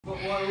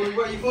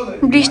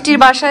বৃষ্টির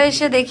বাসায়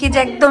এসে দেখি যে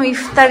একদম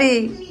ইফতারি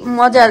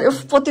মজার।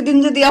 প্রতিদিন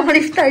যদি আমার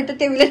ইফতারিটা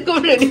টেবিলের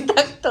উপর রেডি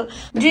থাকতো।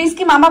 ড্রিঙ্কস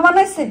কি মামা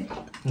বানাইছে?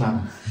 না,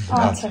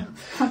 আচ্ছা।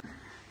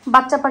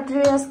 বাচ্চা পার্টি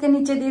আজকে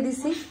নিচে দিয়ে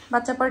দিছি।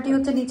 বাচ্চা পার্টি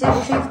হচ্ছে নিচে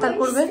বসে ইফতার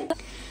করবে।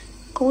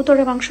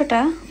 কবুতরের মাংসটা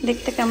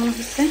দেখতে কেমন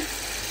হচ্ছে।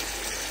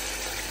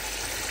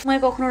 আমি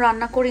কখনো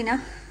রান্না করি না,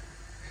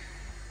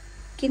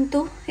 কিন্তু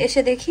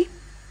এসে দেখি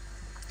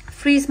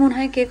ফ্রিজ মনে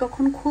হয় কে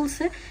কখন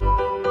খুলছে।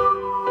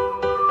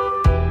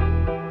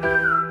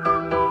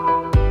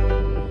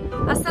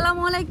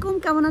 আসসালামু আলাইকুম,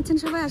 কেমন আছেন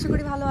সবাই? আশা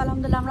করি ভালো।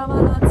 আলহামদুলিল্লাহ আমরা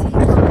ভালো আছি।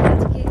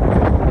 আজকে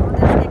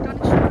আমাদের একটা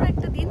অনেক সুন্দর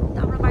একটা দিন। তো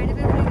আমরা বাইরে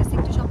বের হয়ে গেছি,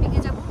 একটু শপিং এ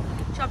যাব।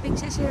 শপিং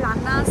শেষে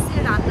রান্না আছে,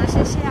 রান্না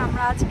শেষে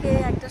আমরা আজকে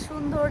একটা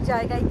সুন্দর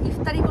জায়গায়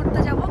ইফতারি করতে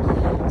যাব।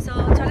 সো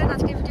চলেন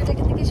আজকে ভিডিওটা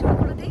এখান থেকে শুরু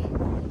করে দিই।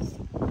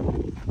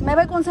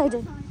 মেবাই কোন সাইডে?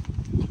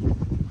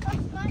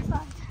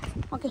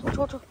 ওকে,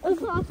 ছোট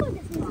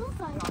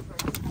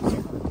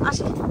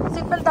আসি,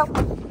 সিট বেল্ট দাও।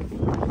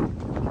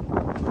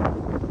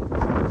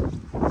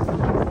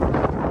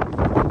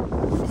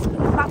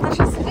 বাতাস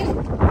আছে রে,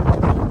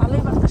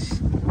 ভালোই বাতাস।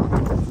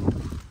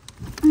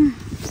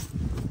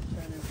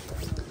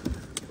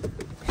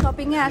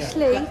 শপিং এ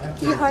আসলেই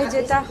কি হয়,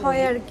 যেটা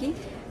হয় আর কি,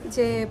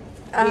 যে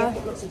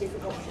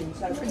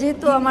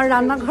যেহেতু আমার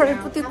রান্নাঘরের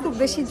প্রতি খুব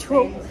বেশি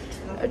ঝোঁক,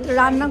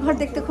 রান্নাঘর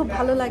দেখতে খুব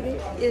ভালো লাগে।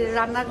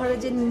 রান্নাঘরে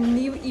যে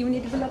নিউ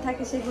ইউনিটগুলো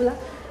থাকে সেগুলো,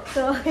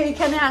 তো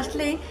এইখানে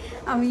আসলেই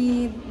আমি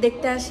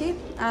দেখতে আসি।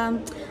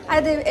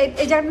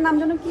 এই জায়গাটার নাম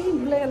যেন কি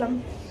ভুলে গেলাম,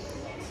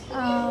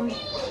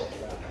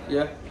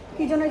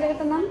 কি জন্য এই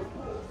জায়গাটার নাম?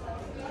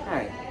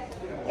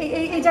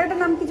 এই জায়গাটার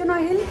নাম কি জন্য?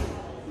 আহিল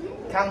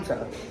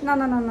না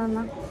না না না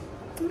না,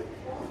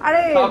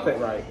 আরে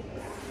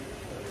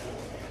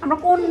আমরা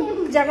কোন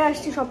জায়গায়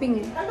আসছি শপিং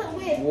এ?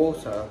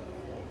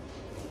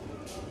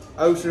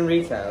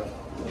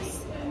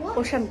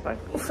 Ocean park.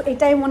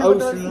 এটাই মনে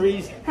হতো।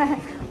 হ্যাঁ,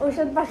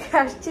 ওশান পার্কে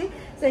আসছি।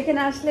 তো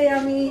এখানে আসলে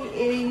আমি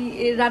এই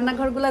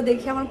রান্নাঘরগুলো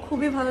দেখে আমার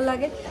খুবই ভালো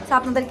লাগে। তো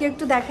আপনাদেরকে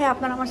একটু দেখাই,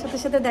 আপনারা আমার সাথে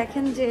সাথে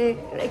দেখেন যে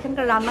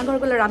এখানকার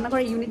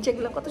রান্নাঘরের ইউনিট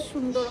যেগুলো কত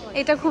সুন্দর।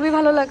 এটা খুবই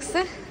ভালো লাগছে।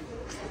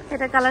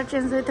 এটা কালার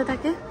চেঞ্জ হইতে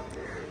থাকে।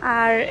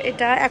 আর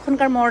এটা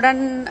এখনকার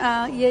মডার্ন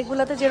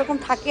ইয়েগুলোতে যেরকম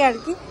থাকে আর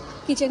কি,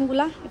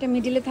 কিচেনগুলা, এটা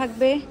মিডিলে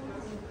থাকবে।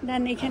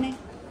 দেন এখানে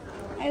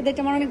এটা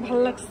আমার অনেক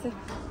ভালো লাগছে।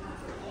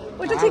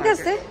 ওইটা ঠিক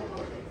আছে,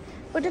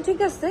 ওইটা ঠিক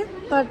আছে,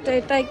 বাট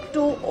এটা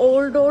একটু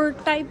ওল্ড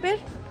টাইপের,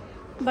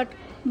 বাট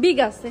বিগ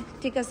আছে,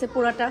 ঠিক আছে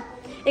পুরাটা।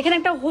 এখানে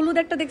একটা হলুদ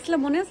একটা দেখছিলাম,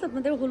 মনে আছে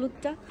আপনাদের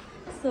হলুদটা?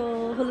 তো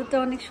হলুদটা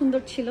অনেক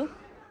সুন্দর ছিল।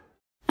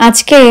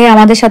 আজকে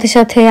আমাদের সাথে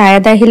সাথে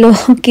আয়াদা হিলো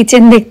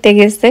কিচেন দেখতে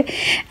গেছে।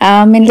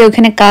 মেনলি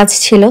ওখানে কাজ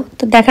ছিল,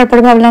 তো দেখার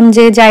পরে ভাবলাম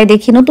যে যাই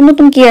দেখি নতুন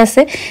নতুন কি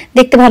আছে,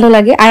 দেখতে ভালো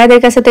লাগে। আয়াদের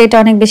কাছে তো এটা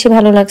অনেক বেশি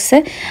ভালো লাগছে।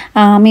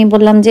 আমি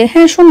বললাম যে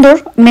হ্যাঁ সুন্দর।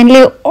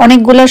 মেনলি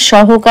অনেকগুলো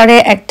সহকারে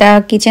একটা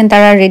কিচেন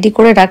তারা রেডি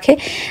করে রাখে,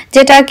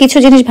 যেটা কিছু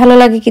জিনিস ভালো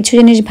লাগে, কিছু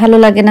জিনিস ভালো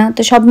লাগে না।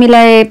 তো সব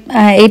মিলায়ে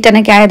এইটা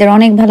নাকি আয়াদের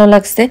অনেক ভালো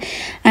লাগছে।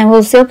 আমি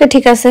বলছি ওকে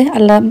ঠিক আছে,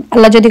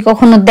 আল্লাহ যদি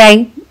কখনো দেয়।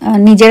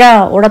 নিজেরা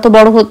ওরা তো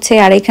বড় হচ্ছে,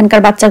 আর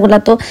এখানকার বাচ্চাগুলা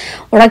তো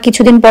ওরা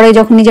কিছুদিন পরে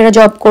যখন নিজেরা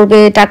জব করবে,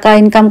 টাকা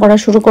ইনকাম করা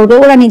শুরু করবে,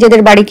 ওরা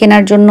নিজেদের বাড়ি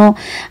কেনার জন্য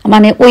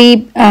মানে ওই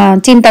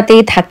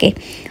চিন্তাতেই থাকে।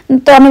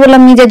 তো আমি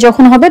বললাম নিজের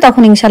যখন হবে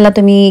তখন ইনশাল্লাহ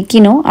তুমি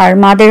কিনো, আর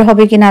মাদের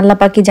হবে কিনা আল্লাহ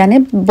পাকি জানে,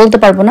 বলতে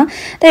পারবো না।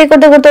 তো এই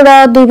করতে করতে ওরা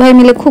দুই ভাই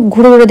মিলে খুব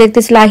ঘুরে ঘুরে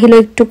দেখতেছিল। আহিলো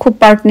একটু খুব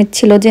পার্ট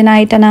নিচ্ছিল যে না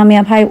এটা না, আমি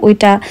ভাই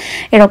ওইটা,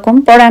 এরকম।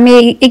 পরে আমি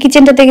এই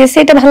কিচেনটাতে গেছি,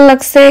 এটা ভালো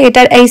লাগছে।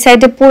 এটার এই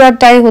সাইডে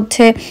পুরাটাই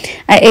হচ্ছে,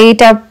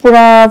 এইটা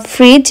পুরা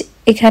ফ্রিজ,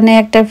 এখানে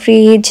একটা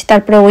ফ্রিজ,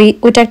 তারপরে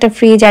ওইটা একটা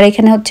ফ্রিজ, আর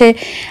এখানে হচ্ছে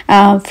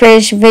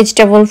ফ্রেশ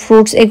ভেজিটেবল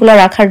ফ্রুটস এগুলো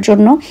রাখার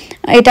জন্য।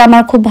 এটা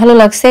আমার খুব ভালো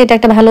লাগছে। এটা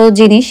একটা ভালো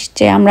জিনিস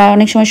যে আমরা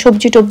অনেক সময়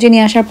সবজি টবজি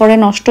নিয়ে আসার পরে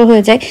নষ্ট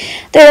হয়ে যায়,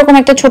 তো এরকম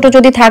একটা ছোট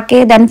যদি থাকে,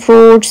 দেন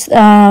ফ্রুটস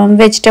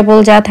ভেজিটেবল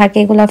যা থাকে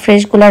এগুলা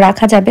ফ্রেশগুলো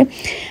রাখা যাবে।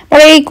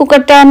 পরে এই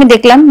কুকারটা আমি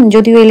দেখলাম,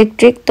 যদিও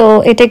ইলেকট্রিক, তো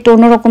এটা একটু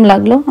অন্যরকম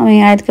লাগলো। আমি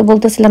আয়াতকে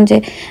বলতেছিলাম যে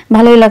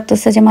ভালোই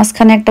লাগতেছে যে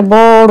মাঝখানে একটা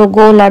বড়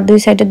গোল আর দুই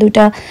সাইডে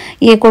দুইটা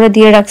ইয়ে করে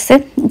দিয়ে রাখছে,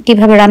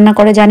 কিভাবে রান্না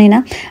করে জানি না।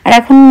 আর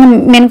এখন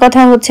মেন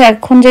কথা হচ্ছে,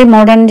 এখন যে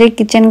মডার্ন যে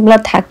কিচেনগুলো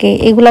থাকে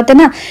এগুলাতে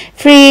না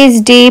ফ্রিজ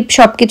ডিপ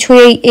সবকিছু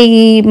এই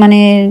মানে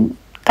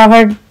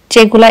কাভার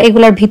যেগুলা,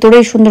 এগুলার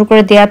ভিতরেই সুন্দর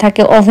করে দেয়া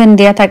থাকে, ওভেন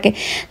দেয়া থাকে।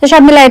 তো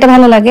সব মিলে এটা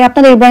ভালো লাগে।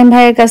 আপনাদের ইব্রাহিম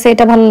ভাইয়ের কাছে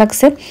এটা ভালো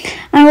লাগছে।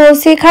 আমি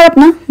বলছি খারাপ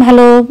না,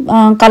 ভালো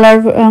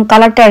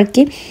কালারটা আর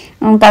কি,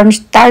 কারণ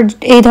তার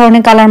এই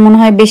ধরনের কালার মনে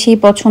হয় বেশি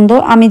পছন্দ।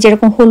 আমি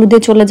যেরকম হলুদে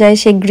চলে যাই,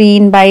 সে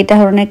গ্রিন বা এই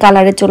ধরনের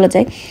কালারে চলে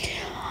যায়।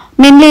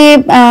 মেনলি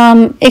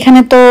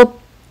এখানে তো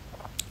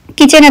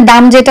কিচেনের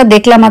দাম যেটা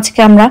দেখলাম আজকে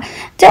আমরা,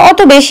 যে অত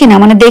বেশি না,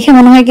 মানে দেখে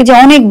মনে হয় কি যে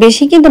অনেক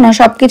বেশি, কিন্তু না,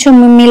 সবকিছু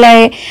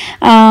মিলায়ে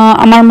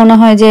আমার মনে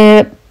হয় যে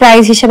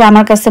প্রাইস হিসেবে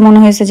আমার কাছে মনে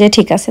হয়েছে যে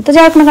ঠিক আছে। তো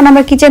যাই হোক না কেন,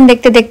 আমরা কিচেন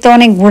দেখতে দেখতে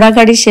অনেক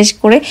ঘোরাঘাড়ি শেষ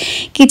করে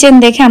কিচেন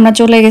দেখে আমরা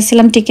চলে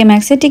গেছিলাম টিকে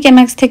ম্যাক্সে। টিকে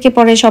ম্যাক্স থেকে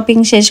পরে শপিং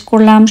শেষ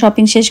করলাম।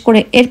 শপিং শেষ করে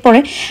এরপরে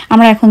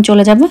আমরা এখন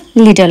চলে যাব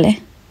লিডলে।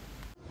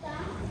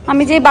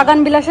 আমি যে বাগান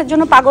বিলাসের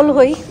জন্য পাগল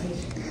হই,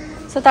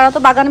 তো তারা তো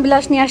বাগান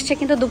বিলাস নিয়ে আসছে,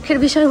 কিন্তু দুঃখের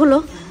বিষয় হলো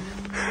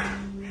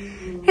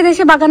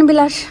এদেশে বাগান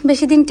বিলাস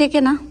বেশি দিন টেকে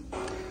না।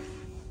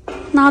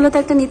 না হলে তো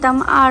একটা নিতাম।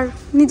 আর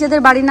নিজেদের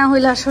বাড়ি না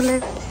হইলে আসলে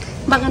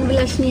বাগান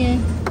বিলাস নিয়ে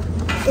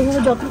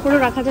এভাবে যত্ন করে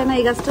রাখা যায় না।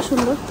 এই গাছটা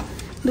সুন্দর,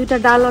 দুইটা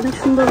ডাল অনেক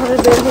সুন্দরভাবে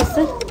বের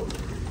হয়েছে।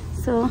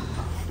 তো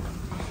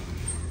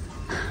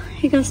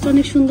এই গাছটা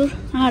অনেক সুন্দর।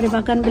 আর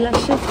বাগান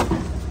বিলাসে,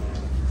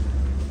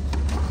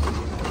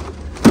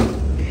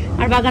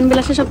 আর বাগান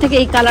বিলাসে সব থেকে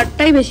এই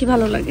কালারটাই বেশি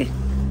ভালো লাগে।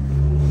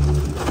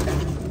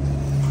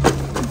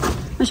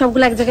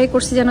 সবগুলো এক জায়গায়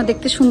করছি যেন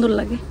দেখতে সুন্দর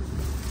লাগে।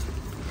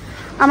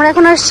 আমরা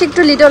এখন আসছি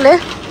একটু লিটলে।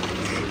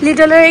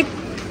 লিটলের এই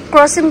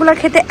ক্রসিং গুলো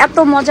খেতে এত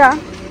মজা।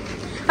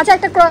 আচ্ছা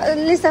একটা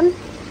লিসেন,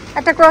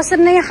 একটা ক্রসিং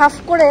নেই হাফ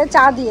করে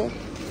চা দিয়ে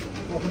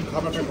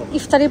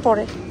ইফতারি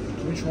পরে।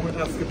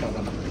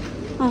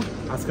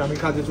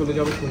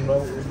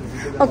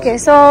 ওকে,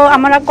 সো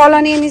আমরা কলা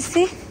নিয়ে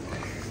নিচ্ছি।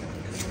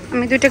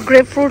 আমি দুইটা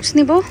গ্রেপ ফ্রুটস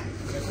নিব।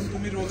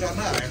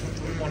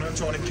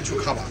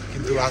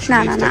 না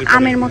না না,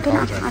 আমের মতন,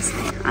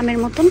 আমের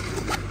মতন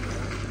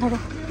ধরো।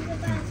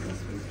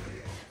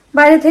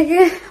 বাইরে থেকে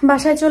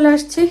বাসায় চলে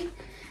আসছি,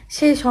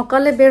 সেই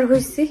সকালে বের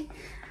হয়েছি।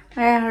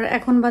 আর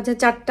এখন বাজে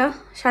 4টা,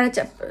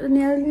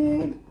 নিয়ারলি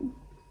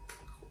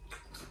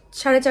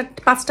 4:30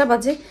 5টা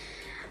বাজে।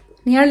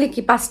 নিয়ারলি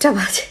কি 5টা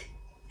বাজে,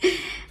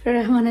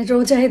 মানে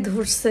রোজায়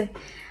ধরছে।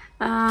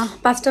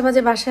 5টা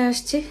বাজে বাসায়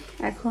আসছি।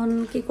 এখন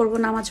কি করব,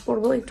 নামাজ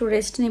পড়বো, একটু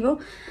রেস্ট নিব,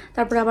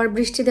 তারপর আবার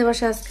বৃষ্টিতে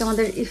বাসায় আজকে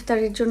আমাদের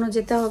ইফতারির জন্য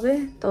যেতে হবে।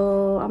 তো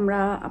আমরা,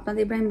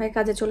 আপনাদের ইব্রাহিম ভাই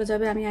কাজে চলে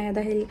যাবে, আমি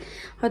আয়াদাহিল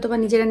হয়তো বা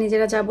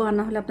নিজেরা যাবো, আর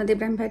না হলে আপনাদের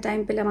ইব্রাহিম ভাই টাইম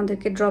পেলে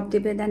আমাদেরকে ড্রপ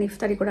দিবে, দেন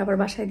ইফতারি করে আবার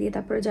বাসায় দিয়ে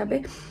তারপরে যাবে।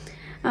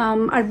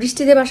 আর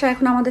বৃষ্টিতে বাসা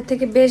এখন আমাদের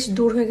থেকে বেশ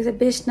দূর হয়ে গেছে,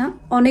 বেশ না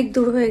অনেক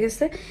দূর হয়ে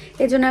গেছে।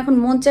 এই জন্য এখন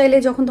মন চাইলে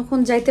যখন তখন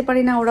যাইতে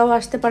পারি না, ওরাও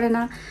আসতে পারে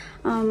না,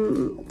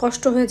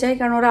 কষ্ট হয়ে যায়।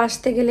 কারণ ওরা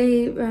আসতে গেলেই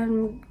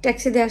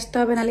ট্যাক্সি দিয়ে আসতে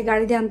হবে, নাহলে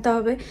গাড়ি দিয়ে আনতে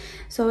হবে।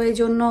 সো এই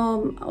জন্য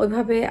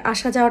ওইভাবে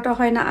আসা যাওয়াটা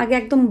হয় না। আগে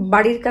একদম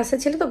বাড়ির কাছে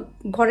ছিল তো,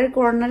 ঘরের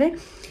কর্নারে,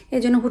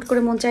 এই জন্য হুট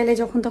করে মন চাইলে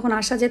যখন তখন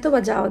আসা যেত বা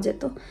যাওয়া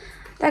যেত।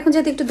 তো এখন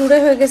যেহেতু একটু দূরে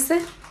হয়ে গেছে,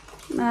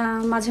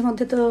 মাঝে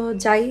মধ্যে তো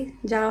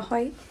যাওয়া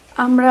হয়।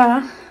 আমরা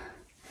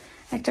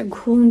একটা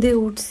ঘুম দিয়ে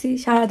উঠছি,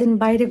 সারাদিন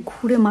বাইরে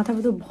ঘুরে মাথা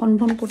ব্যথা ভন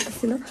ভন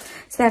করতেছিল।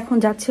 সে এখন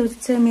যাচ্ছে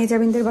হচ্ছে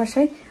মেজাবিনদের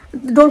বাসায়।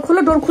 ডোর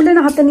খুলে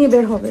না হাতে নিয়ে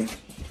বের হবে।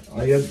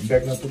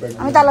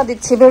 আমি তালা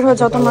দিচ্ছি, বের হয়ে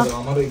যত না।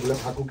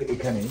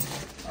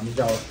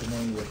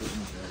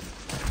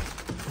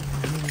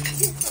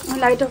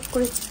 লাইট অফ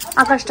করি,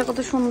 আকাশটা কত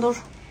সুন্দর।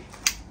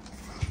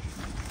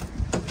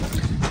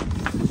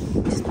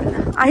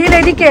 আহিল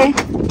এদিকে।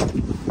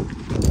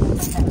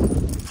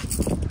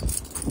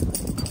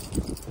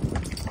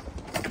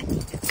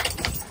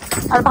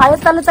 আর ভাইয়ের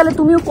তালে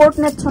তুমিও কোট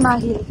নেচ্ছ না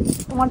আহিল,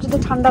 তোমার যদি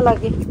ঠান্ডা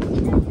লাগে।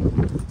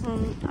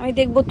 আমি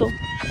দেখবো তো।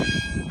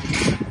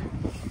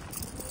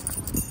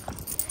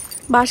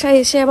 বাসায়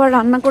এসে আবার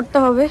রান্না করতে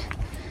হবে।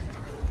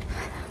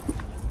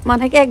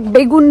 মানে এক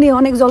বেগুন নিয়ে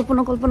অনেক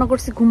কল্পনা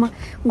করছি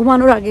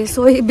ঘুমানোর আগে।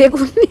 সো এই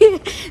বেগুন নিয়ে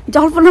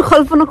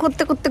কল্পনা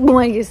করতে করতে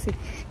ঘুমাই গেছি।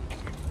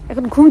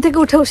 এখন ঘুম থেকে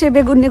উঠেও সে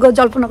বেগুন নিয়ে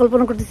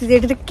কল্পনা করতেছি যে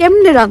এটা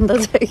কেমনে রান্না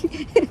যায়।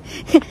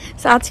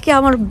 আজকে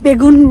আমার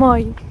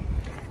বেগুনময়।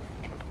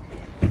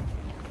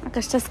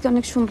 আকাশটা আজকে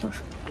অনেক সুন্দর,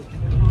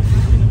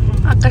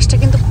 আকাশটা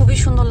কিন্তু খুবই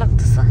সুন্দর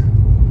লাগতেছে।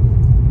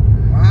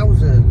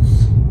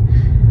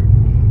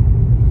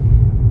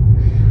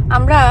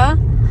 আমরা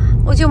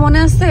ওই যে মনে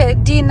আছে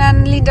ডিন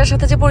অ্যান্ড লিন্ডার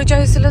সাথে যে পরিচয়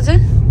হয়েছিল যে,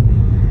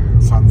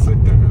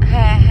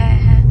 হ্যাঁ হ্যাঁ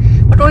হ্যাঁ,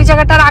 বাট ওই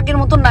জায়গাটা আর আগের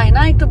মতো নাই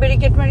না, একটু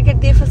ব্যারিকেড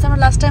দিয়ে ফেলছে।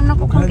 আমরা লাস্ট টাইম না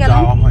কখন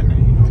গেলাম,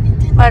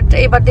 বাট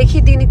এবার দেখি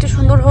দিন একটু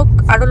সুন্দর হোক,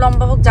 আরো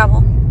লম্বা হোক, যাবো।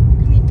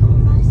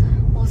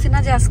 বলছি না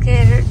যে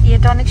আজকের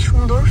ইয়েটা অনেক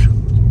সুন্দর।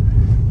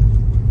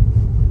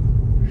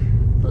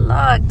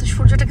 একটু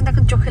সূর্যটা কিন্তু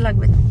এখন চোখে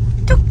লাগবে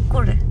টুক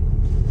করে।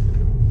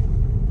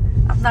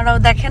 আপনারাও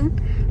দেখেন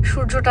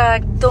সূর্যটা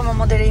একদম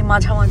আমাদের এই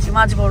মাঝ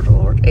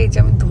বরাবর, এই যে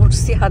আমি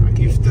ধরছি হাত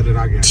দিয়ে।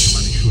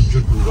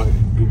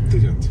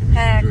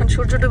 হ্যাঁ এখন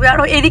সূর্য ডুবে, আর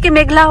এইদিকে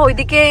মেঘলা,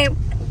 ওইদিকে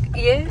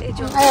ইয়ে। এই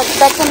জন্য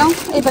ব্যাগটা নাও,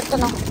 এই ব্যাগটা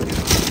নাও,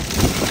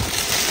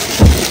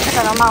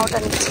 এটা নাও, মা ওটা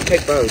নিচ্ছে।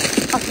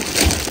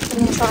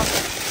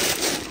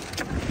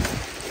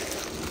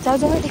 যাও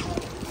দেখি।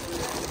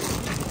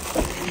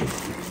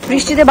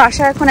 বৃষ্টিতে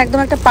বাসা এখন একদম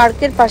একটা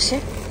পার্কের পাশে,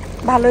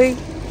 ভালোই।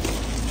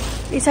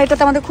 এই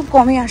সাইডটাতে আমাদের খুব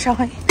কমই আসা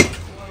হয়।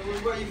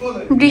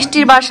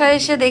 বৃষ্টির বাসায়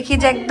এসে দেখি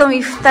যে একদম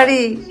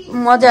ইফতারি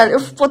মজার।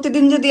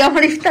 প্রতিদিন যদি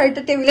আমার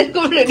ইফতারিটা টেবিলের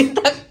উপর রেডি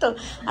থাকতো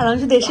আর আমি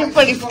যদি এসে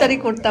পর ইফতারি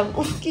করতাম,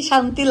 কি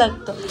শান্তি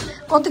লাগতো।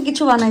 কত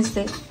কিছু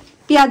বানাইছে,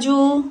 পেঁয়াজু।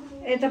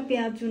 এটা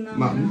পেঁয়াজু না,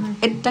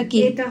 এটা কি?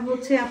 এটা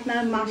হচ্ছে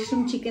আপনার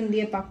মাশরুম চিকেন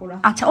দিয়ে পাকোড়া।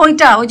 আচ্ছা ওই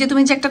যে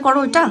তুমি যে একটা করো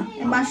ওইটা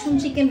মাশরুম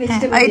চিকেন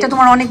ভেজিটেবল, এটা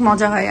তোমার অনেক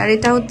মজা হয়। আর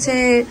এটা হচ্ছে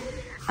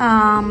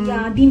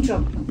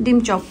ডিম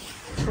চপ,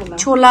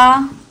 ছোলা,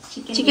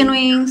 chicken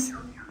wings,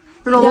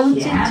 role,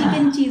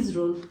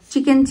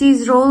 chicken cheese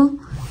role.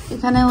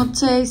 এখানে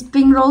হচ্ছে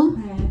spring roll,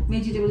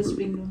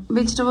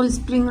 vegetable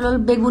spring roll,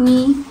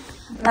 বেগুনি,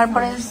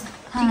 তারপরে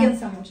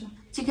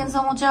চিকেন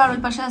সামোচা, আর ওই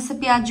পাশে আছে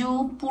পেঁয়াজু,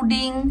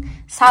 পুডিং,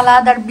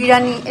 সালাদ আর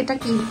বিরিয়ানি। এটা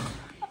কি?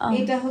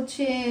 এটা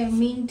হচ্ছে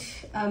মিন্ট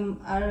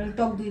আর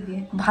টক দই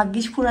দিয়ে।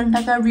 ভাগ্যিস পুরান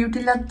টাকার বিউটি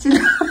লাগছিল।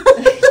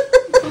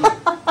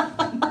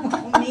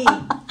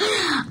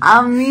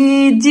 আমি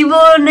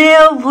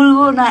জীবনেও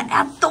ভুলবো না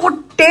এত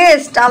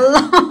টেস্ট।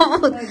 আল্লাহ,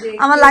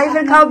 আমার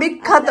লাইফের খাওয়া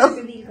বিখ্যাত।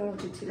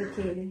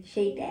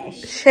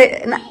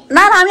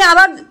 না না, আমি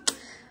আবার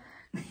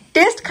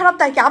টেস্ট খারাপ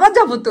তাই কি আবার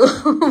যাবো তো,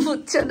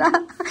 বুঝছো না?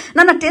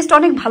 না না, টেস্ট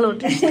অনেক ভালো,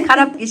 টেস্ট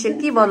খারাপ কিসের,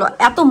 কি বলো,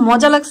 এত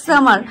মজা লাগছে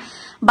আমার,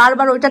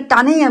 বারবার ওইটা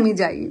টানেই আমি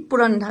যাই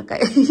পুরান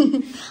ঢাকায়।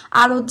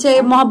 আর হচ্ছে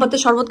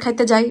মহাব্বতের শরবত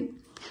খাইতে যাই,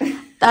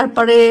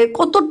 তারপরে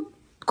কত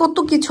কত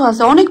কিছু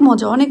আছে, অনেক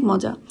মজা অনেক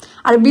মজা।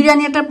 আর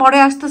বিরিয়ানি এটা পরে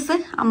আসতেছে,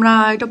 আমরা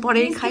এটা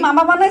পরেই খাই।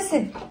 মামা বানাইছে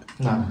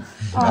না?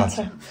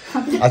 আচ্ছা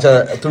আচ্ছা,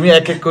 তুমি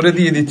এক এক করে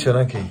দিয়ে দিচ্ছ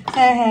নাকি?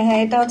 হ্যাঁ হ্যাঁ হ্যাঁ,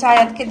 এটা হচ্ছে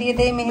আয়াতকে দিয়ে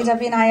দেই,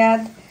 মেহেজাবিন,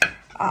 আয়াত,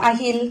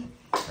 আহিল।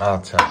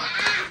 আচ্ছা,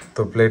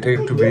 তো প্লেটে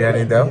একটু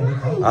বিরিয়ানি দাও।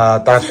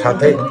 তার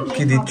সাথে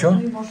কি দিচ্ছ?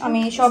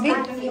 আমি সবই।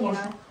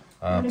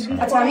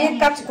 আচ্ছা, আমি এক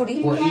কাজ করি,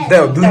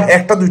 দাও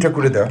একটা দুইটা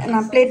করে দাও না,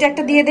 প্লেটে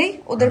একটা দিয়ে দেই,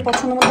 ওদের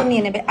পছন্দ মতো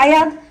নিয়ে নেবে।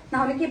 আয়াত, না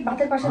হলে কি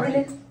ভাতের পাশে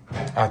দিলে।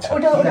 আচ্ছা,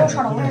 ওটা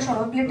সরাও, ওটা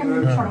সরাও, প্লেটটা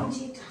সরাও।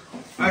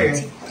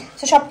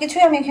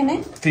 সবকিছুই আমি এখানে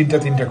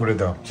তিনটা করে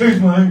দাও।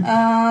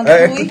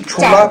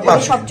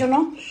 সব জন্য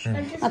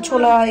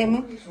ছোলা।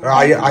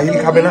 আহিল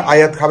খাবে না,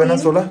 আয়াত খাবে না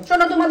ছোলা?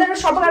 শোনো, তোমাদের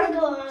সবার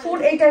ফুড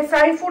এইটা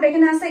ফ্রাই ফুড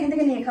এখানে আছে, এখান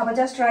থেকে নিয়ে খাবা,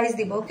 জাস্ট রাইস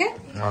দিব, ওকে?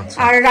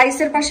 আর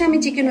রাইসের পাশে আমি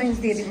চিকেন উইংস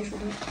দিয়ে দিব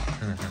শুধু,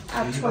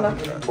 আর ছোলা।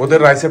 ওদের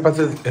রাইসের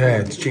পাশে হ্যাঁ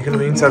চিকেন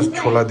উইংস আর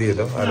ছোলা দিয়ে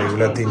দাও, আর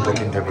এগুলা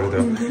তিনটা করে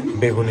দাও।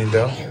 বেগুনি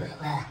দাও,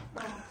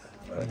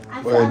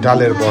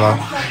 ডালের বড়া।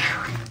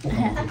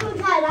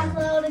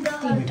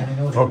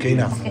 ওকে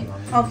না,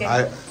 ওকে।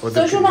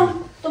 তো শোনো,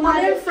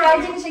 তোমাদের ফ্রাই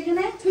জিনিস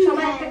এখানে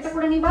সবাই একটা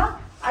করে নিবা,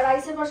 আর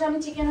রাইসের পাশে আমি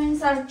চিকেন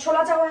উইংস আর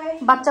ছোলা চাওয়াই।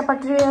 বাচ্চা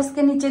পার্টি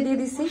আজকে নিচে দিয়ে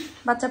দিছি,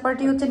 বাচ্চা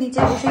পার্টি হচ্ছে নিচে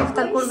বসে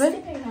ইফতার করবে,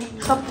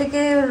 সব থেকে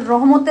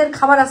রহমতের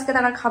খাবার আজকে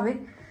তারা খাবে।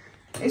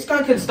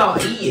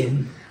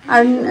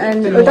 আর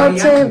ওটা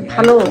হচ্ছে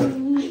ভালো,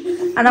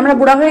 আর আমরা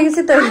বুড়া হয়ে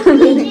গেছি তো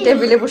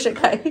টেবিলে বসে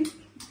খাই।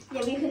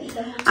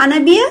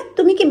 আনাবিয়া,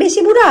 তুমি কি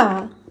বেশি বুড়া?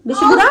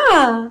 বেশি বুড়া,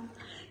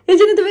 এই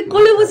জন্য তুমি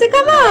কোলে বসে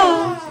খাবা?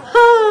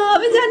 হ্যাঁ,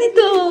 আমি জানি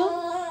তো,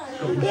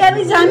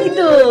 আমি জানি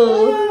তো।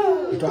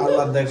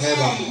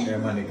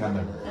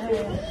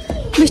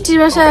 বৃষ্টির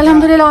বাসায়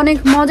আলহামদুলিল্লাহ অনেক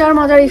মজার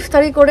মজার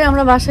ইফতারি করে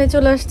আমরা বাসায়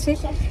চলে আসছি।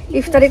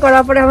 ইফতারি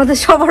করার পরে আমাদের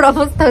সবার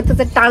অবস্থা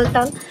হচ্ছে টাল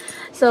টাল।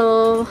 সো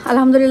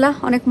আলহামদুলিল্লাহ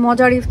অনেক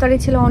মজার ইফতারি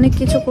ছিল, অনেক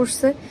কিছু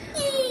করছে,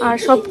 আর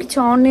সবকিছু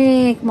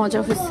অনেক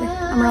মজা হয়েছে।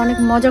 আমরা অনেক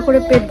মজা করে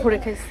পেট ভরে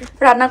খাইছি।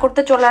 রান্না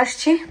করতে চলে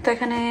আসছি, তো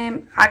এখানে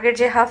আগের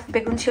যে হাফ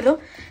বেগুন ছিল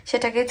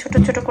সেটাকে ছোট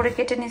ছোট করে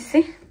কেটে নিচ্ছি,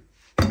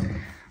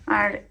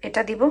 আর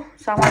এটা দিব।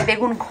 সো আমার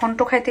বেগুন ঘন্ট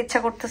খাইতে ইচ্ছা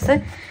করতেছে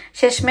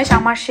শেষমেশ।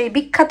 আমার সেই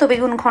বিখ্যাত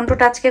বেগুন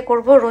ঘন্টটা আজকে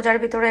করব, রোজার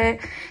ভিতরে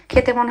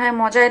খেতে মনে হয়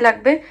মজাই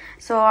লাগবে।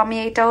 সো আমি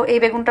এই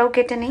বেগুনটাও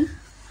কেটে নিই।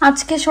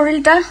 আজকে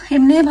শরীরটা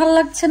এমনি ভালো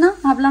লাগছে না,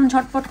 ভাবলাম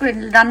ঝটপট করে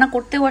রান্না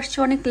করতেও আসছি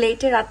অনেক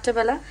লেটে,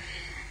 রাত্রেবেলা।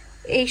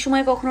 এই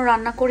সময় কখনো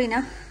রান্না করি না,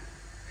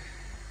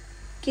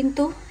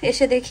 কিন্তু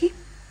এসে দেখি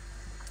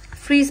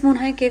ফ্রিজ মনে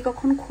হয় কে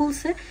কখন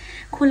খুলছে,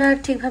 খুলে আর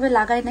ঠিকভাবে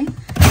লাগাই নাই,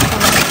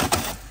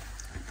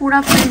 পুরা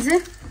ফ্রিজে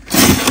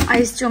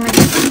আইস জমে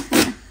গেছে।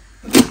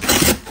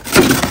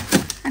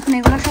 এখন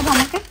এগুলো সব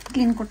আমাকে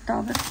ক্লিন করতে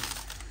হবে।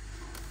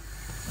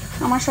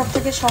 আমার সব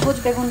থেকে সহজ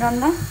বেগুন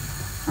রান্না,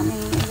 আমি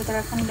এর ভিতরে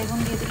এখন বেগুন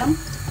দিয়ে দিলাম।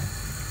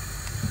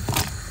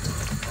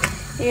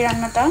 এই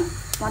রান্নাটা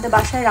আমাদের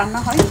বাসায়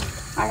রান্না হয়,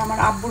 আর আমার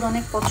আব্বুর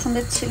অনেক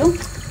পছন্দের ছিল।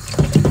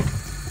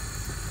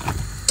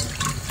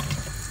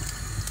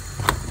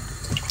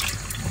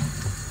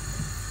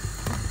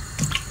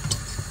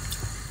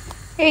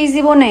 এই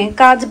জীবনে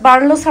কাজ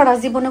বাড়লো ছাড়া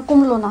জীবনে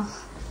কমলো না।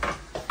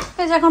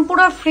 এই যে এখন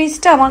পুরো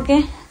ফ্রিজটা আমাকে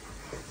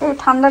এই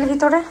ঠান্ডার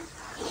ভিতরে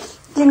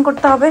ক্লিন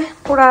করতে হবে।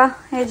 পুরা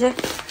এই যে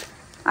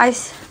আইস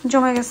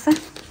জমে গেছে,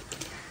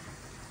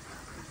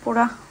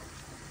 পুরা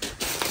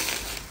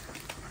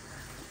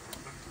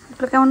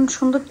কেমন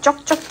সুন্দর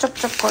চকচক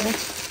চকচক করে।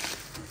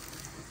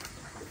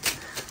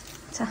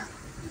 আচ্ছা,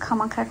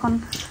 খামাখা এখন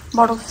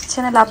বরফ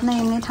ছেনে লাভ নেই,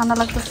 এমনি ঠান্ডা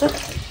লাগতেছে।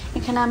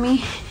 এখানে আমি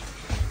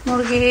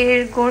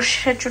মুরগির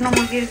গোশতের জন্য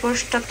মুরগির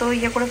গোশতটা তো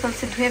ইয়ে করে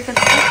ফেলছি, ধুয়ে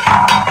ফেলছি।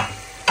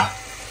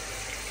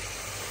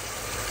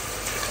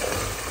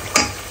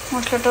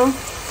 মশলাটাও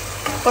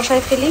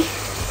কষাই ফেলি,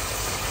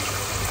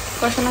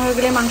 কষানো হয়ে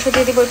গেলে মাংস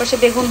দিয়ে দিব। ওই পাশে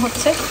বেগুন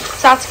হচ্ছে।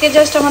 তো আজকে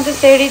জাস্ট আমাদের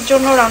সেহরির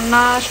জন্য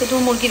রান্না শুধু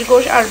মুরগির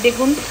গোশ আর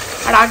বেগুন,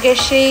 আর আগের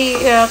সেই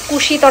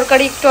কুশি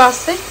তরকারি একটু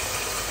আছে।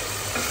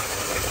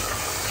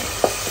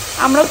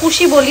 আমরা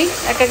কুশি বলি,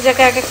 এক এক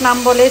জায়গায় এক এক নাম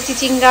বলে,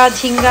 চিচিঙ্গা,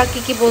 ঝিঙ্গা কি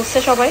কি বলছে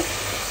সবাই,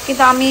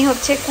 কিন্তু আমি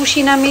হচ্ছে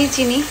কুশি নামেই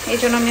চিনি, এই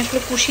জন্য আমি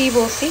আসলে কুশিই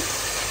বলছি।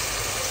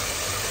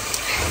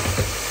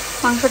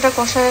 মাংসটা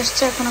কষায়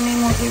আসছে, এখন আমি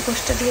মুরগির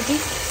গোশতটা দিয়ে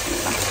দিই।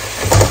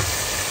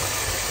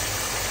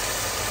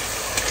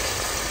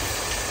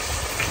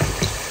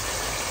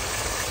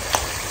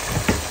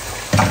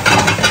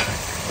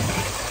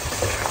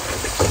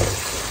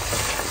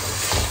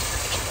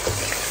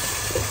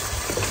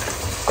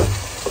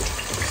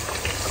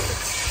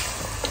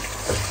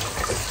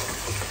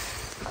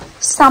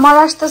 সামার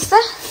আসতেছে,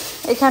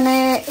 এখানে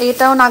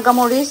এটাও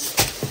নাগামরিচ,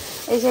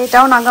 এই যে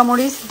এটাও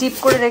নাগামরিচ ডিপ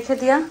করে রেখে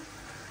দিয়া,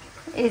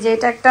 এই যে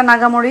এটা একটা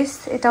নাগামরিচ,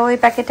 এটা ওই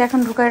প্যাকেটে এখন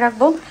ঢুকায়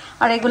রাখবো।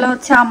 আর এগুলো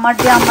হচ্ছে আমার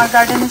যে আমার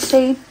গার্ডেনের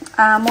সেই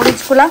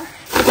মরিচগুলা,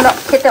 এগুলো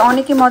খেতে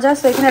অনেকই মজা।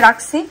 তো এখানে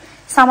রাখছি,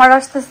 সামার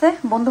আসতেছে,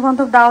 বন্ধু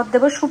বান্ধব দাওয়াত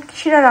দেবো, শুটকি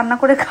শিরা রান্না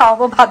করে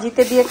খাওয়াবো,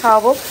 ভাজিতে দিয়ে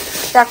খাওয়াবো।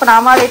 তো এখন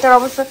আমার এটার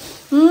অবস্থা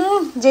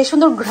যে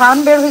সুন্দর ঘ্রাণ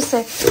বের হয়েছে,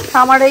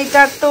 আমার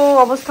এইটার তো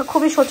অবস্থা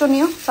খুবই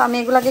শোচনীয়। তো আমি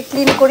এগুলাকে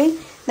ক্লিন করি।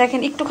 দেখেন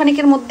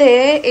একটুখানিকের মধ্যে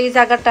এই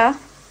জায়গাটা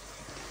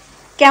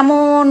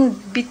কেমন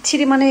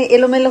বিচ্ছিরি, মানে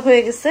এলোমেলো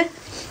হয়ে গেছে।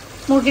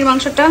 মুরগির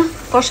মাংসটা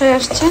কষায়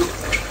আসছে,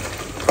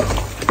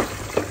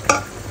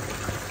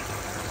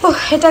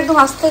 এটা একদম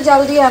আস্তে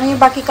জাল দিয়ে আমি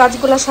বাকি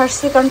কাজগুলো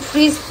সারছি, কারণ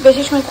ফ্রিজ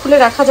বেশি সময় খুলে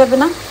রাখা যাবে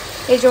না।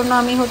 এই জন্য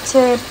আমি হচ্ছে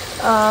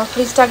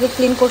ফ্রিজটা আগে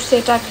ক্লিন করছি।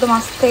 এটা একদম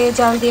আস্তে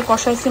জাল দিয়ে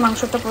কষাইছি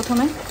মাংসটা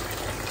প্রথমে।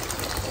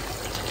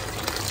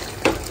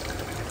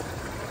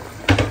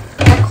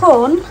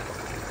 এখন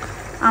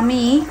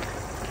আমি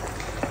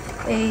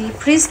এই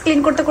ফ্রিজ ক্লিন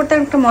করতে করতে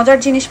একটা মজার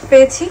জিনিস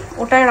পেয়েছি,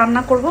 ওটাই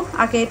রান্না করব।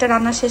 আগে এটা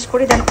রান্না শেষ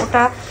করি, দেন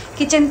ওটা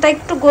কিচেনটা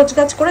একটু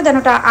গোছগাছ করে দেন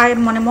ওটা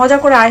মানে মজা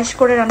করে আয়েশ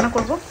করে রান্না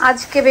করব।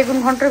 আজকে বেগুন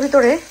ঘন্টার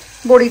ভিতরে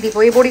বড়ি দিব।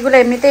 এই বড়িগুলো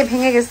এমনিতেই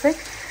ভেঙে গেছে,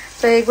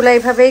 তো এইগুলো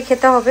এইভাবেই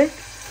খেতে হবে।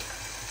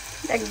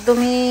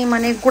 একদমই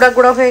মানে গুঁড়া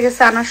গুঁড়া হয়ে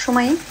গেছে আনার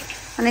সময়,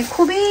 মানে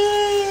খুবই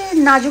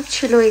নাজুক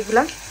ছিল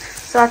এগুলা।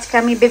 তো আজকে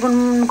আমি বেগুন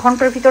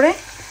ঘন্টার ভিতরে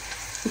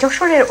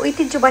যশোরের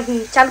ঐতিহ্যবাহী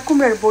চাল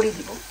কুমড়ার বড়ি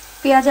দিব।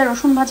 পেঁয়াজ আর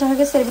রসুন ভাজা হয়ে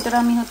গেছে, এর ভিতরে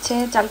আমি হচ্ছে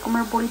চাল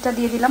কুমড়ার বড়িটা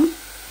দিয়ে দিলাম।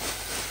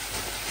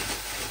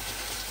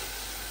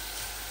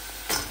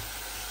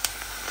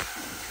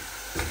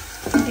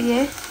 দিয়ে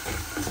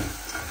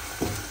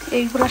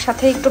এইগুলোর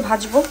সাথে একটু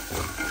ভাজবো।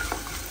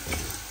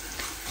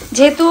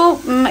 যেহেতু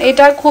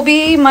এটা খুবই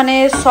মানে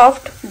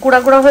সফট গুঁড়া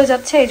গুঁড়া হয়ে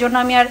যাচ্ছে, এই জন্য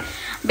আমি আর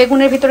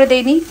বেগুনের ভিতরে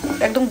দেইনি,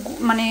 একদম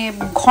মানে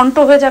ঘন্ট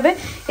হয়ে যাবে।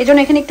 এই জন্য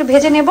এখানে একটু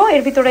ভেজে নেব,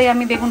 এর ভিতরে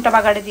আমি বেগুনটা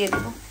বাগারে দিয়ে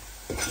দেবো।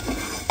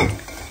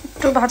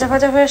 একটু ভাজা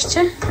ভাজা হয়ে আসছে,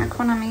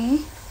 এখন আমি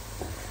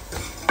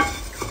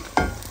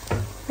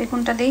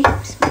বেগুনটা দিই।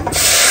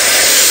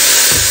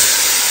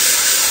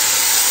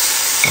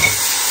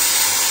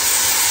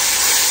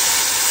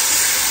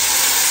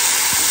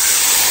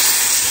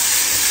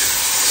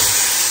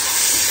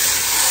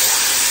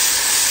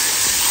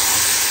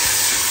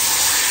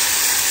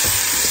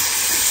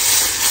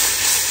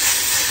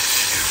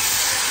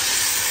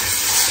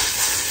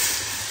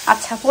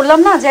 আচ্ছা, বললাম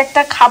না যে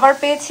একটা খাবার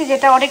পেয়েছি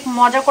যেটা অনেক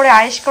মজা করে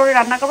আয়েশ করে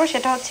রান্না করবো,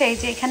 সেটা হচ্ছে এই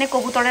যে এখানে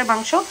কবুতরের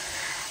মাংস।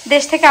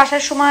 দেশ থেকে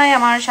আসার সময়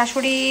আমার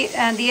শাশুড়ি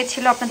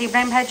দিয়েছিল আপনাদের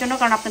ইব্রাহিম ভাইয়ের জন্য,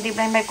 কারণ আপনাদের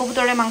ইব্রাহিম ভাই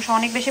কবুতরের মাংস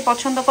অনেক বেশি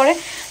পছন্দ করে।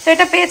 তো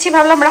এটা পেয়েছি,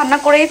 ভাবলাম রান্না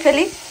করেই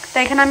ফেলি। তো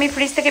এখানে আমি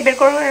ফ্রিজ থেকে বের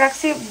করে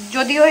রাখছি,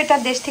 যদিও এটা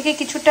দেশ থেকে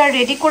কিছুটা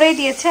রেডি করেই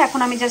দিয়েছে। এখন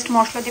আমি জাস্ট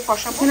মশলা দিয়ে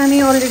কষাবো। এখন আমি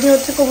অলরেডি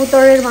হচ্ছে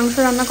কবুতরের মাংস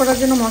রান্না করার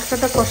জন্য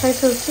মশলাটা কষাই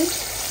ফেলছি।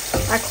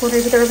 এখন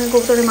এর ভিতরে আমি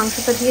কবুতরের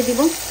মাংসটা দিয়ে দিব,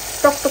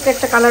 টকটকে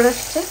একটা কালার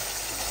আসছে।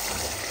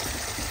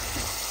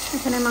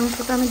 এখানে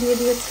মাংসটা আমি দিয়ে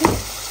দিয়েছি,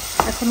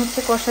 এখন হচ্ছে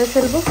কষাই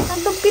ফেলবো।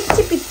 একদম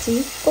পিচ্ছি পিচ্ছি,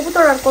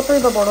 কবুতর আর কতই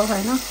বা বড়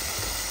হয় না।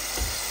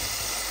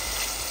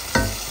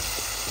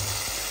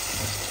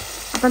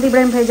 আপনাদের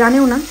ইব্রাহিম ভাই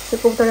জানেও না যে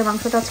কবুতরের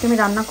মাংসটা আজকে আমি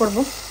রান্না করব,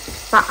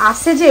 তা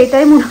আছে যে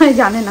এটাই মনে হয়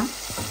জানে না।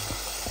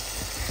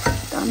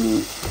 তো আমি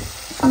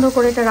সুন্দর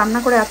করে এটা রান্না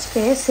করে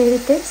আজকে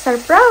সেহরিতে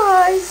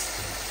সারপ্রাইজ।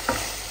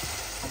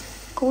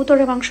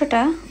 কবুতরের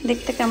মাংসটা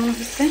দেখতে কেমন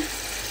হচ্ছে,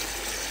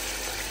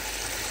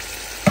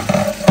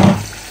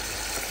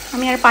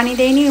 আমি আর পানি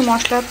দেইনি,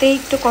 মশলাতেই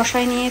একটু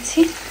কষাই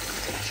নিয়েছি।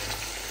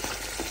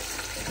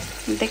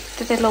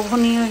 দেখতে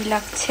লোভনীয়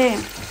লাগছে।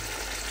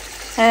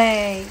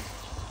 এই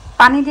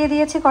পানি দিয়ে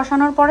দিয়েছি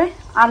কষানোর পরে,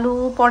 আলু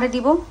পরে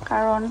দিব,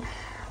 কারণ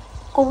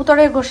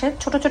কবুতরের গোশে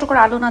ছোট ছোট করে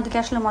আলু না দিলে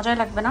আসলে মজাই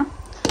লাগবে না।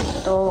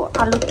 তো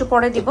আলু একটু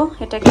পরে দিব,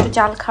 এটা একটু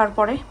জাল খাওয়ার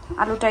পরে।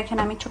 আলুটা এখানে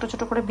আমি ছোট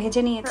ছোট করে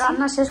ভেজে নিয়েছি।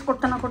 রান্না শেষ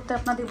করতে না করতে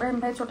আপনাদের ইব্রাহিম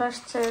ভাই চলে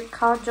আসছে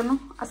খাওয়ার জন্য।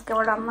 আজকে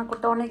আবার রান্না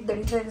করতে অনেক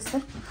দেরি হয়ে গেছে।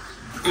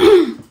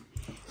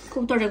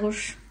 কবুতরের গোশ,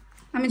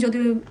 আমি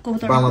যদিও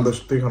কবুতর বাংলাদেশ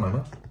থেকে না,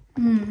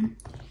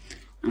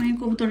 আমি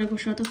কবুতরের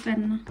গোশ অত ফ্যান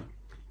না।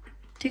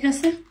 ঠিক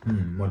আছে,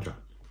 মজা।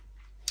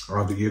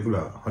 আর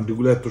এগুলা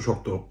হান্ডিগুলো এত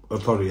শক্ত,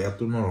 সরি এত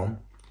নরম,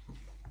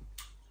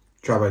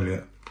 চাবাইলে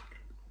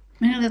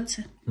ভেঙে যাচ্ছে।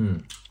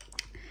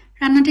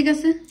 রান্না ঠিক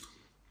আছে,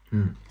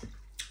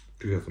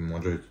 ঠিক আছে,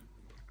 মজা হয়েছে।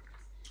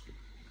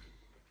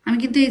 আমি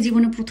কিন্তু এই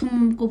জীবনে প্রথম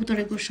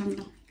কবুতরের গোশ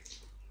রান্না।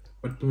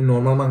 বাট তুমি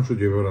নর্মাল মাংস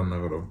যেভাবে রান্না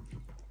করো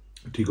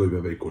ঠিক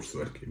ওইভাবেই করছো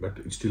আর কি, বাট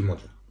স্টিল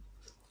মজা।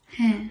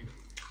 হ্যাঁ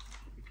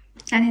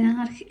জানি না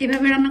আর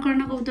এভাবে রান্না করে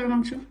না কবুতরের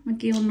মাংস,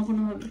 নাকি অন্য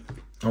কোনো ভাবে।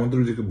 আমাদের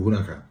ওইদিকে ভুনা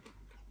খায়,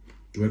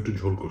 তুমি একটু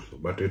ঝোল করছো,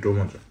 বাট এটাও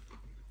মজা।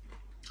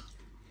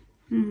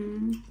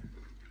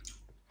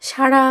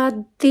 সারা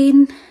দিন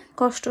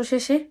কষ্ট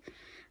শেষে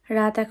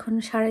রাত এখন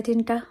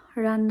 3:30,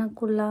 রান্না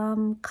করলাম,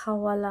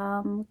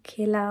 খাওয়ালাম,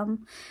 খেলাম,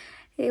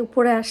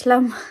 উপরে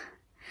আসলাম।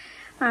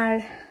 আর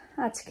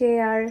আজকে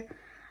আর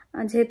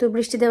যেহেতু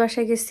বৃষ্টিতে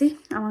বাসায় গেছি,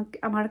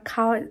 আমার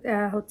খাওয়া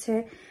হচ্ছে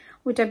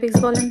উইটাবিক্স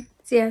বলেন,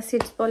 চিয়া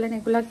সিডস বলেন,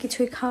 এগুলা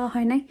কিছুই খাওয়া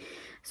হয় নাই।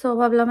 সো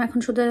ভাবলাম এখন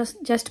শুধু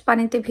জাস্ট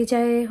পানিতে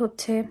ভিজায়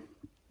হচ্ছে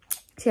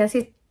চিয়া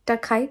সিডটা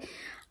খাই,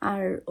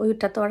 আর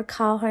ওইটা তো আর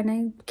খাওয়া হয় নাই,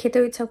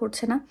 খেতেও ইচ্ছা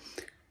করছে না।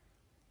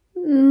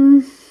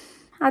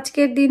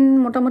 আজকের দিন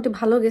মোটামুটি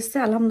ভালো গেছে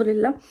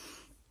আলহামদুলিল্লাহ,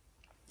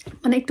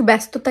 মানে একটু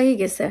ব্যস্ততাই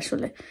গেছে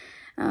আসলে।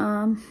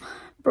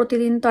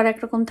 প্রতিদিন তো আর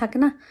একরকম থাকে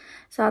না,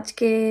 তো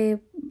আজকে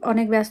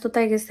অনেক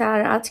ব্যস্ততায় গেছে।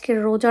 আর আজকের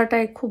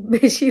রোজাটায় খুব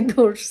বেশি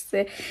ধরছে,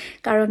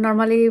 কারণ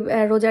নর্মালি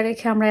রোজা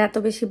রেখে আমরা এত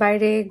বেশি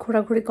বাইরে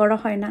ঘোরাঘুরি করা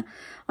হয় না,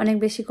 অনেক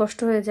বেশি কষ্ট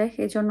হয়ে যায়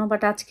এই জন্য।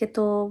 বাট আজকে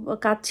তো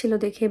কাজ ছিল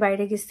দেখে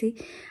বাইরে গেছি,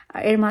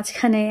 এর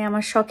মাঝখানে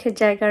আমার শখের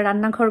জায়গার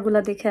রান্নাঘরগুলো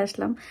দেখে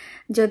আসলাম।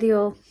 যদিও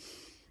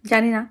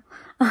জানি না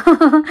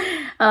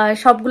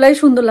সবগুলাই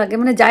সুন্দর লাগে,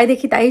 মানে যাই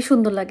দেখি তাই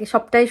সুন্দর লাগে,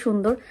 সবটাই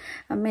সুন্দর।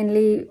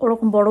 মেনলি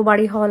ওরকম বড়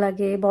বাড়ি হওয়া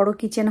লাগে, বড়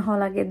কিচেন হওয়া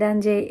লাগে, দেন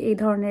যে এই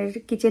ধরনের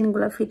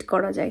কিচেনগুলো ফিট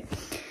করা যায়।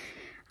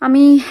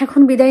 আমি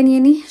এখন বিদায়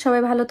নিয়ে নিই,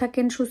 সবাই ভালো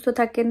থাকেন, সুস্থ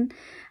থাকেন।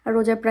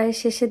 রোজা প্রায়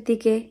শেষের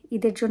দিকে,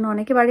 ঈদের জন্য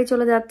অনেকে বাড়ি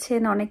চলে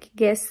যাচ্ছেন, অনেকে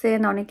গেছেন,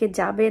 অনেকে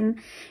যাবেন।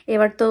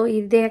 এবার তো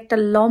ঈদে একটা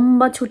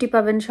লম্বা ছুটি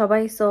পাবেন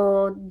সবাই, সো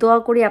দোয়া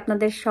করি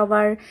আপনাদের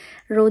সবার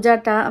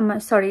রোজাটা,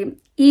 সরি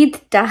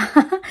ঈদটা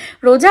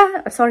রোজা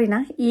সরি না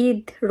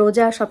ঈদ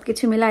রোজা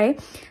সবকিছু মিলায়ে,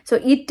 সো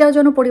ঈদটাও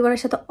যেন পরিবারের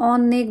সাথে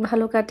অনেক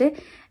ভালো কাটে।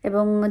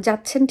 এবং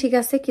যাচ্ছেন ঠিক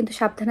আছে, কিন্তু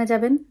সাবধানে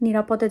যাবেন,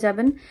 নিরাপদে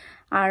যাবেন,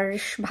 আর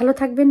ভালো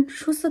থাকবেন,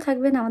 সুস্থ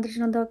থাকবেন, আমাদের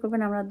জন্য দোয়া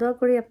করবেন। আমরা দোয়া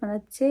করি আপনারা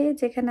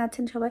যেখানে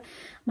আছেন সবাই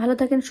ভালো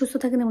থাকেন, সুস্থ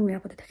থাকেন এবং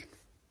নিরাপদে থাকেন।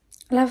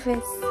 আল্লাহ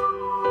হাফেজ।